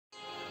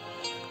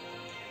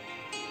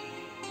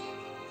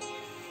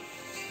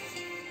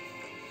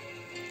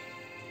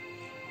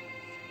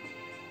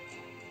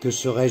Que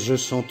serais-je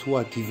sans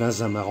toi qui vins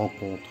à ma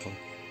rencontre?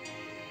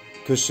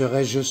 Que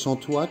serais-je sans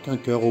toi qu'un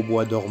cœur au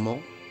bois dormant?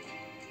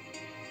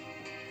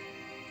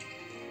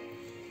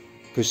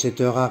 Que cette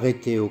heure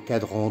arrêtée au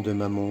cadran de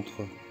ma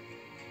montre?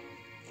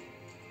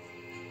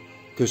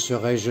 Que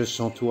serais-je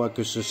sans toi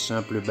que ce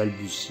simple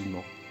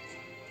balbutiement?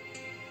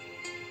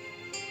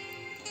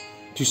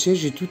 Tu sais,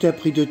 j'ai tout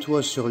appris de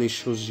toi sur les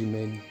choses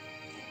humaines.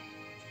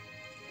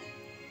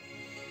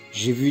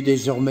 J'ai vu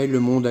désormais le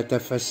monde à ta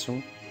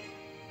façon.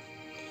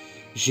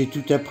 J'ai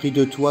tout appris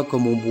de toi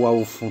comme on boit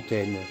aux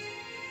fontaines.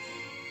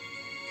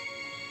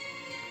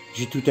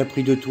 J'ai tout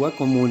appris de toi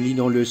comme on lit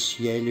dans le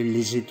ciel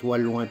les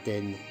étoiles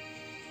lointaines.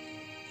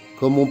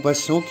 Comme en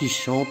passant qui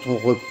chante, on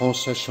reprend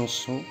sa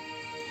chanson.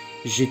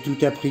 J'ai tout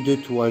appris de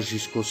toi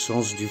jusqu'au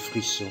sens du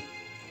frisson.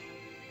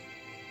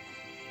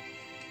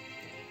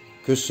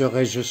 Que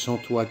serais-je sans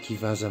toi qui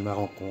vins à ma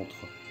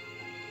rencontre?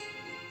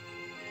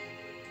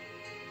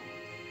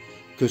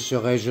 Que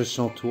serais-je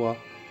sans toi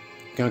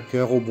qu'un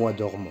cœur au bois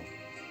dormant?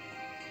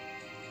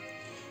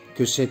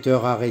 Que cette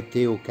heure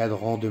arrêtée au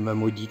cadran de ma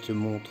maudite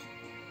montre?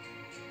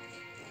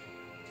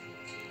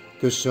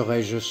 Que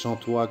serais-je sans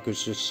toi que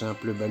ce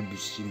simple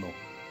balbutiement?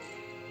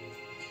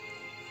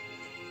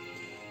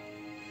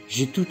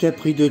 J'ai tout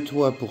appris de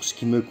toi pour ce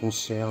qui me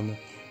concerne,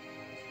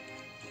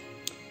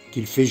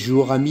 qu'il fait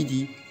jour à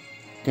midi,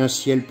 qu'un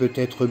ciel peut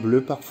être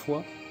bleu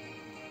parfois,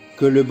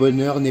 que le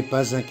bonheur n'est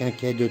pas un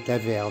quinquet de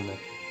taverne.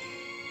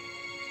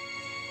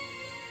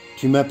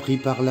 Tu m'as pris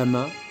par la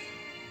main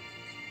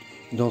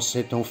dans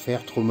cet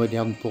enfer trop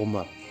moderne pour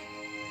moi.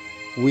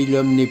 Oui,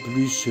 l'homme n'est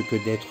plus ce que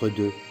d'être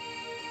deux.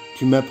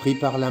 Tu m'as pris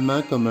par la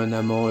main comme un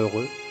amant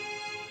heureux.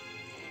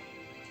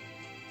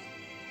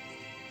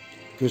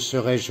 Que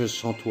serais-je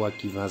sans toi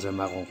qui vins à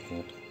ma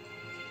rencontre?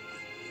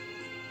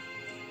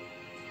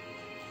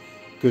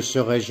 Que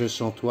serais-je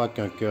sans toi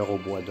qu'un cœur au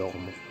bois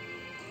dormant?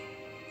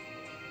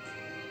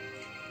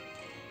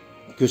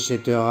 Que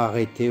cette heure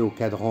arrêtée au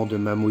cadran de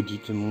ma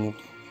maudite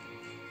montre?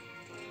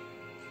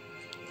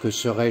 Que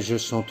serais-je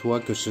sans toi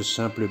que ce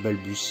simple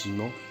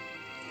balbutiement?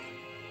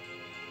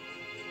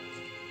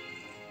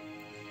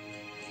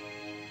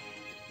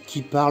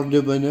 Qui parle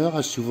de bonheur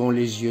a souvent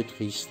les yeux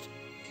tristes.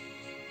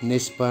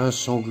 N'est-ce pas un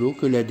sanglot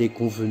que la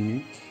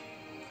déconvenue?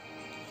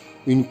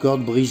 Une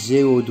corde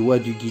brisée au doigt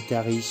du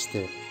guitariste.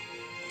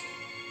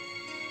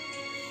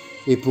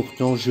 Et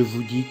pourtant je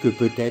vous dis que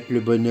peut-être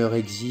le bonheur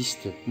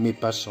existe, mais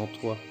pas sans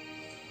toi.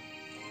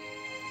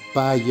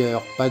 Pas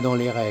ailleurs, pas dans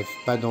les rêves,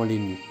 pas dans les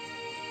nuits.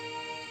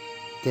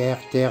 Terre,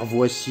 terre,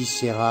 voici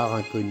ces rares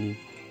inconnus.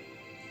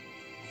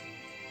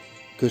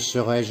 Que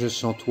serais-je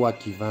sans toi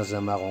qui vins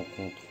à ma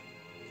rencontre?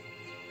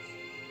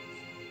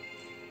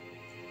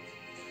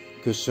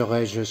 Que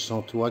serais-je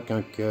sans toi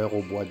qu'un cœur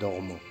au bois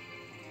dormant?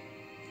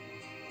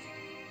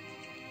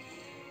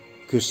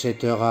 Que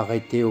cette heure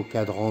arrêtée au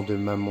cadran de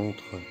ma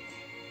montre?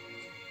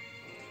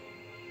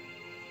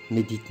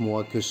 Mais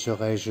dites-moi, que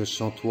serais-je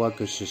sans toi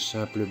que ce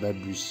simple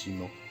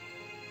balbutiement?